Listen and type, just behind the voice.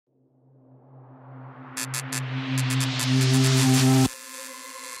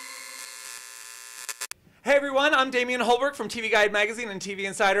Damian Holbrook from TV Guide Magazine and TV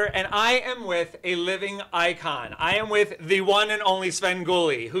Insider, and I am with a living icon. I am with the one and only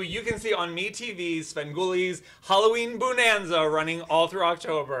Svengoolie, who you can see on MeTV's Svengoolie's Halloween Bonanza running all through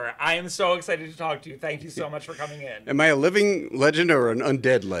October. I am so excited to talk to you. Thank you so much for coming in. Am I a living legend or an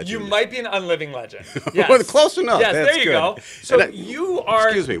undead legend? You might be an unliving legend. Yes. Well, close enough. Yes, That's there you good. go. So you are...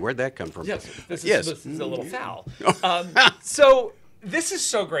 Excuse me, where'd that come from? Yes, this is a little foul. So... This is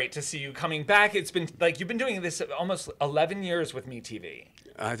so great to see you coming back. It's been like you've been doing this almost 11 years with MeTV.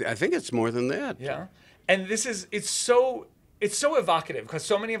 I think it's more than that. Yeah, and it's so evocative because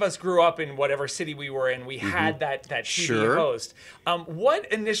so many of us grew up in whatever city we were in. We had that TV host.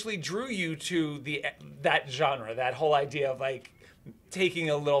 What initially drew you to that genre, that whole idea of like taking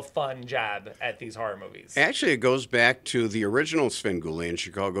a little fun jab at these horror movies? Actually, it goes back to the original Svengoolie in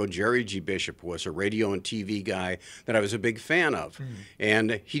Chicago. Jerry G. Bishop was a radio and TV guy that I was a big fan of.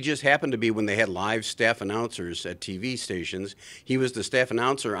 And he just happened to be, when they had live staff announcers at TV stations, he was the staff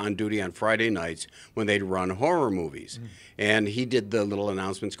announcer on duty on Friday nights when they'd run horror movies. And he did the little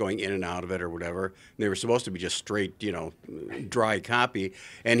announcements going in and out of it or whatever. And they were supposed to be just straight, dry copy.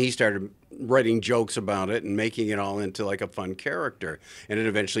 And he started writing jokes about it and making it all into like a fun character. And it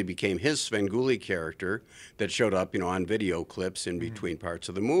eventually became his Svengoolie character that showed up, on video clips in between parts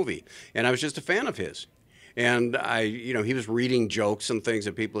of the movie. And I was just a fan of his. And he was reading jokes and things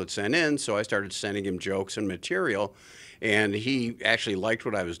that people had sent in, so I started sending him jokes and material. And he actually liked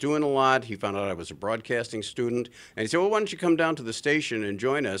what I was doing a lot. He found out I was a broadcasting student. And he said, well, why don't you come down to the station and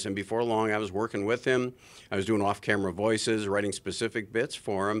join us? And before long, I was working with him. I was doing off-camera voices, writing specific bits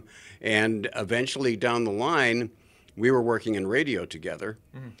for him. And eventually, down the line, we were working in radio together.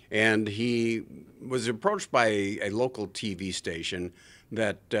 And he was approached by a local TV station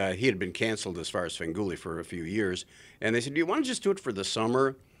that he had been canceled as far as Svengoolie for a few years. And they said, do you want to just do it for the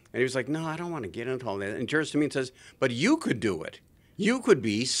summer? And he was like, no, I don't want to get into all that. And he turns to me and says, but you could do it. You could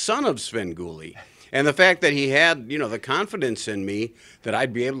be son of Svengoolie. And the fact that he had, the confidence in me that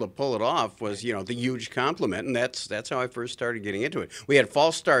I'd be able to pull it off was, the huge compliment. And that's how I first started getting into it. We had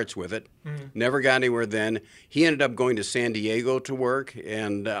false starts with it. Never got anywhere then. He ended up going to San Diego to work,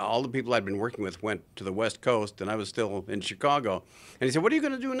 and all the people I'd been working with went to the West Coast, and I was still in Chicago. And he said, what are you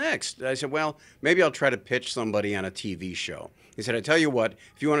going to do next? I said, well, maybe I'll try to pitch somebody on a TV show. He said, I tell you what,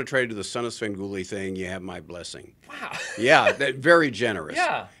 if you want to try to do the son of Svengoolie thing, you have my blessing. Wow. Yeah, very generous.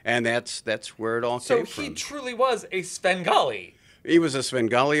 Yeah. And that's where it all came from. So he truly was a Svengoolie. He was a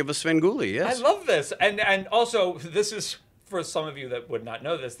Svengoolie of a Svengoolie, yes. I love this. And also, this is, for some of you that would not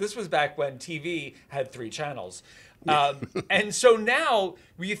know this was back when TV had 3 channels. And so now,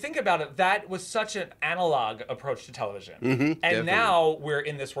 when you think about it, that was such an analog approach to television. And definitely. now we're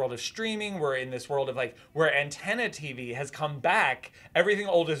in this world of streaming. We're in this world of where antenna TV has come back. Everything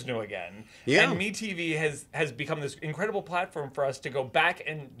old is new again. Yeah. And MeTV has become this incredible platform for us to go back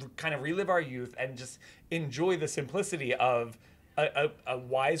and kind of relive our youth and just enjoy the simplicity of a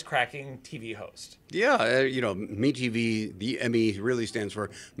wisecracking TV host. Yeah, MeTV, the ME really stands for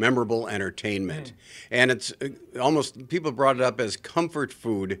Memorable Entertainment. And it's almost, people brought it up as comfort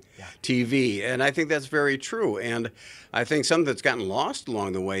food TV. And I think that's very true. And I think something that's gotten lost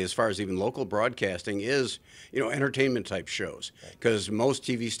along the way as far as even local broadcasting is, entertainment type shows. Because most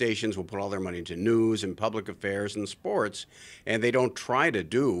TV stations will put all their money into news and public affairs and sports, and they don't try to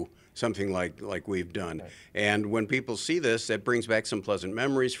do something like we've done. Right. And when people see this, that brings back some pleasant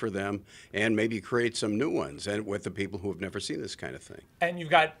memories for them and maybe create some new ones and with the people who have never seen this kind of thing. And you've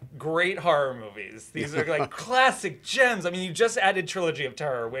got great horror movies. These are like classic gems. I mean, you just added Trilogy of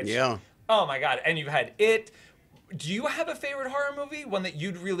Terror, which, oh my God. And you've had It. Do you have a favorite horror movie? One that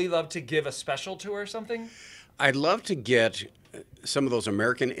you'd really love to give a special to or something? I'd love to get some of those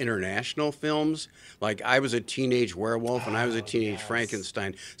American international films, like I Was a Teenage Werewolf and I Was a Teenage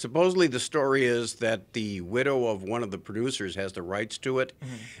Frankenstein. Supposedly the story is that the widow of one of the producers has the rights to it,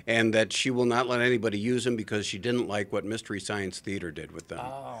 and that she will not let anybody use them because she didn't like what Mystery Science Theater did with them.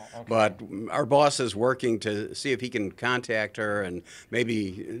 But our boss is working to see if he can contact her and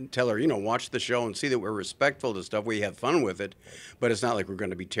maybe tell her, watch the show and see that we're respectful to stuff. We have fun with it, but it's not like we're going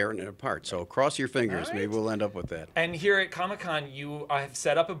to be tearing it apart. So cross your fingers. Maybe we'll end up with that. And here at Comic-Con, you have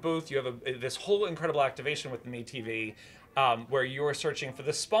set up a booth. You have this whole incredible activation with MeTV where you are searching for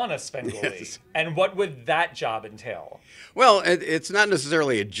the spawn of Svengoolie. Yes. And what would that job entail? Well, it's not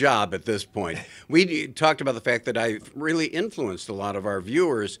necessarily a job at this point. We talked about the fact that I really influenced a lot of our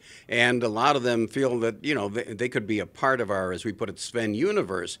viewers, and a lot of them feel that, they could be a part of our, as we put it, Sven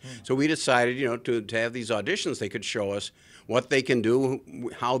universe. So we decided, to have these auditions. They could show us what they can do,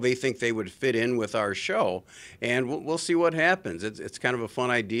 how they think they would fit in with our show, and we'll see what happens. It's kind of a fun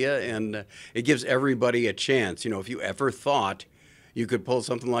idea, and it gives everybody a chance. You know, if you ever thought you could pull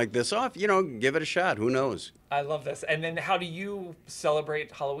something like this off, you know, give it a shot. Who knows? I love this. And then how do you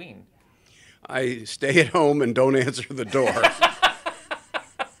celebrate Halloween? I stay at home and don't answer the door.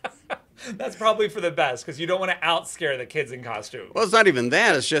 That's probably for the best, because you don't want to outscare the kids in costume. Well, it's not even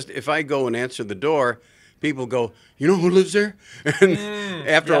that. It's just if I go and answer the door, people go, you know who lives there? And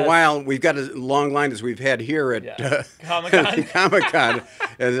after a while, we've got as long line as we've had here at Comic-Con. Comic-Con,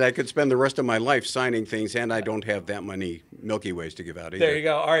 and I could spend the rest of my life signing things, and I don't have that many Milky Ways to give out either. There you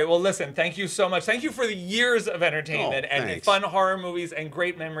go. All right. Well, listen, thank you so much. Thank you for the years of entertainment and fun horror movies and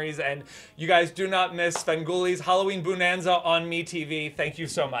great memories. And you guys do not miss Svengoolie's Halloween Bonanza on MeTV. Thank you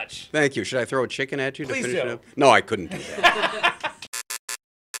so much. Thank you. Should I throw a chicken at you to Please finish do. it up? No, I couldn't do that.